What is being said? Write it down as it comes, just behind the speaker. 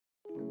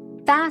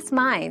Fast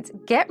minds,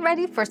 get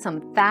ready for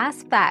some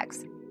fast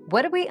facts.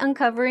 What are we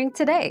uncovering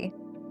today?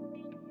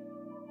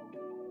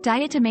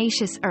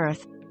 Diatomaceous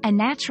earth, a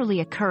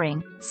naturally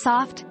occurring,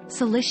 soft,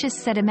 siliceous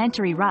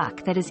sedimentary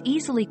rock that is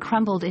easily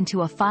crumbled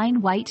into a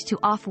fine white to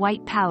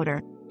off-white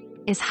powder,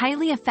 is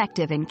highly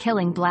effective in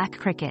killing black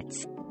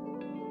crickets.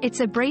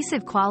 Its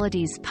abrasive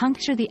qualities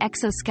puncture the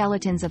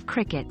exoskeletons of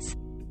crickets,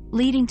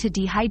 leading to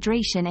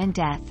dehydration and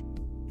death.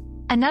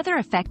 Another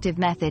effective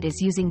method is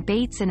using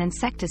baits and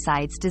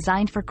insecticides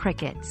designed for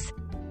crickets.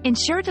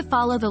 Ensure to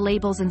follow the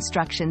label's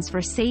instructions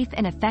for safe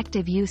and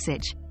effective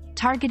usage,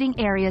 targeting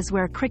areas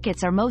where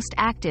crickets are most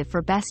active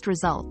for best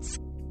results.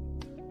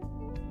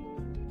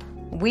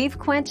 We've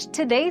quenched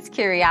today's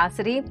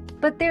curiosity,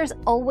 but there's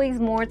always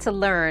more to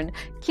learn.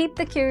 Keep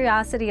the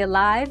curiosity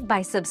alive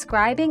by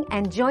subscribing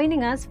and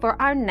joining us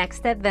for our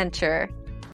next adventure.